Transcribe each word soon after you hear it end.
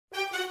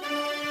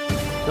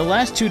The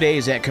last 2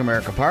 days at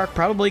Comerica Park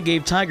probably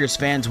gave Tigers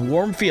fans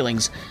warm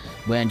feelings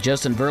when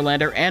Justin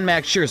Verlander and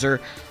Max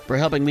Scherzer were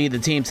helping lead the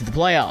team to the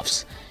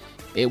playoffs.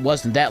 It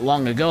wasn't that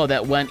long ago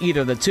that when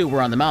either of the two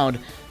were on the mound,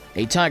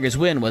 a Tigers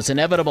win was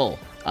inevitable.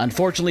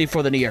 Unfortunately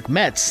for the New York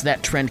Mets,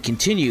 that trend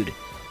continued.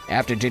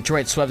 After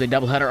Detroit swept a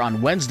doubleheader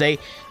on Wednesday,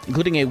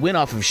 including a win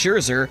off of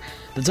Scherzer,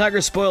 the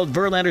Tigers spoiled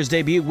Verlander's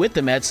debut with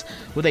the Mets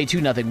with a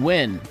 2-0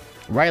 win.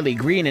 Riley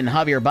Greene and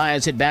Javier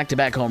Baez hit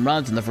back-to-back home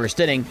runs in the first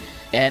inning,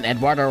 and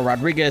Eduardo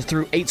Rodriguez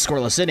threw 8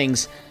 scoreless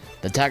innings.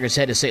 The Tigers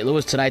head to St.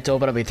 Louis tonight to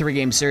open up a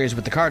 3-game series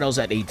with the Cardinals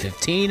at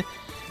 8:15,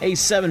 a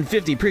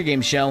 7:50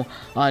 pregame show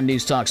on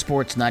News Talk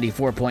Sports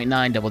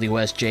 94.9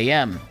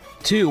 WSJM.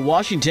 To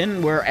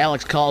Washington, where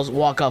Alex Call's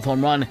walk-off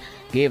home run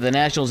gave the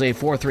Nationals a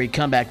 4-3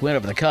 comeback win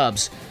over the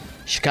Cubs.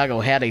 Chicago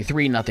had a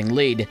 3-0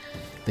 lead.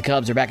 The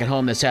Cubs are back at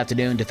home this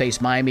afternoon to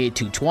face Miami at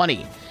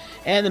 2:20.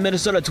 And the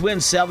Minnesota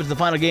Twins salvaged the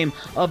final game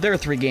of their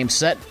 3-game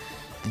set.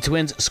 The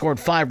Twins scored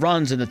 5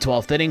 runs in the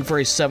 12th inning for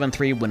a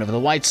 7-3 win over the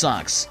White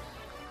Sox.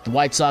 The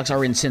White Sox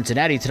are in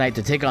Cincinnati tonight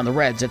to take on the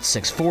Reds at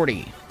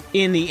 6:40.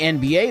 In the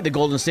NBA, the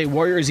Golden State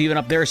Warriors even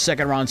up their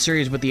second-round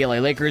series with the LA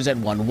Lakers at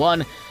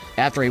 1-1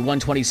 after a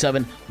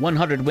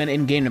 127-100 win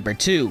in game number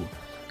 2.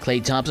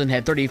 Klay Thompson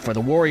had 30 for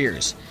the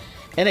Warriors.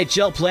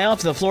 NHL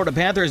playoffs, the Florida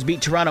Panthers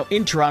beat Toronto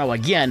in Toronto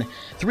again,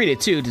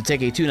 3-2 to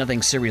take a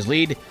 2-0 series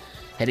lead,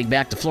 heading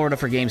back to Florida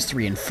for games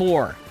 3 and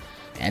 4.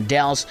 And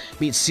Dallas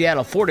beat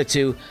Seattle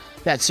 4-2.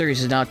 That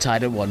series is now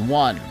tied at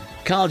 1-1.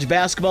 College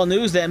basketball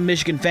news that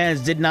Michigan fans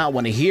did not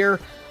want to hear.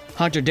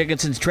 Hunter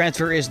Dickinson's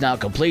transfer is now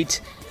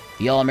complete.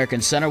 The All-American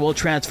center will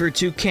transfer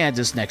to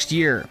Kansas next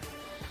year.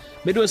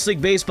 Midwest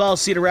League Baseball,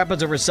 Cedar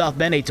Rapids over South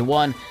Bend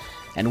 8-1,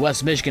 and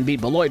West Michigan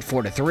beat Beloit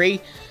 4-3.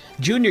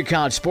 Junior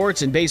college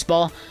sports and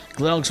baseball,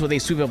 Glen Oaks with a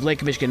sweep of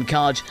Lake Michigan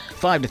College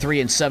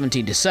 5-3 and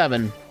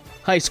 17-7.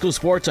 High school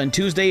sports on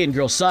Tuesday in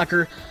girls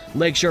soccer,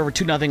 Lakeshore over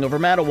 2-0 over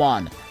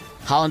Matawan.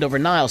 Holland over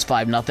Niles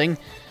 5-0.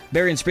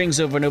 Berrien Springs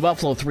over New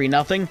Buffalo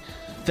 3-0.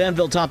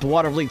 Fanville topped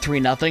Watervliet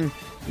 3-0.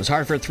 It was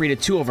Hartford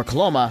 3-2 over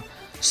Coloma.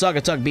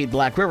 Saugatuck beat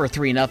Black River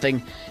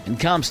 3-0. And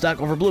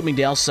Comstock over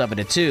Bloomingdale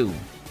 7-2.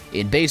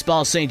 In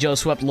baseball, St. Joe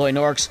swept Loy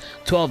Norks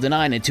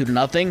 12-9 and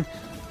 2-0.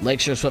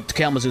 Lakeshore swept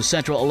Kalamazoo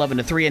Central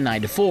 11-3 and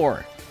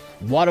 9-4.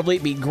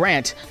 Watervliet beat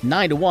Grant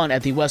 9-1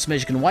 at the West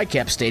Michigan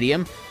Whitecap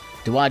Stadium.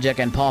 Dowagiac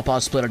and Paw Paw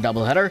split a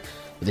doubleheader,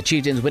 with the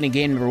Chieftains winning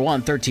game number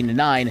 1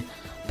 13-9.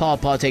 Paw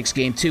Paw takes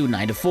game 2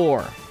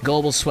 9-4.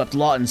 Goble swept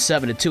Lawton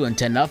 7-2 and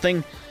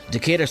 10-0.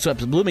 Decatur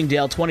swept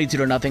Bloomingdale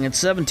 22-0 and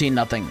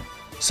 17-0.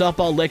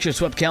 Softball, Lakeshore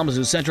swept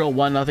Kalamazoo Central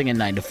 1-0 and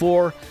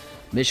 9-4.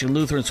 Michigan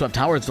Lutheran swept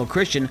Howardsville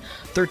Christian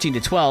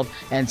 13-12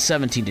 and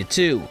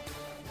 17-2.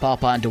 Paw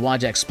Paw and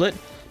Dowagiac split,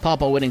 Paw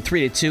Paw winning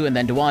 3-2 and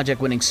then Dowagiac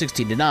winning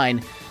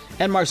 16-9.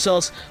 And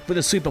Marcellus with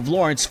a sweep of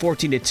Lawrence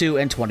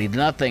 14-2 and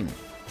 20-0.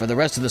 For the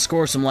rest of the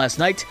scores from last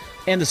night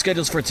and the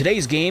schedules for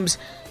today's games,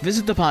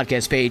 visit the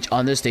podcast page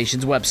on this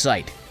station's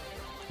website.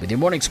 With your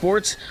morning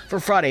sports for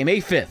Friday, May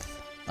 5th,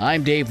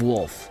 I'm Dave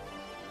Wolf.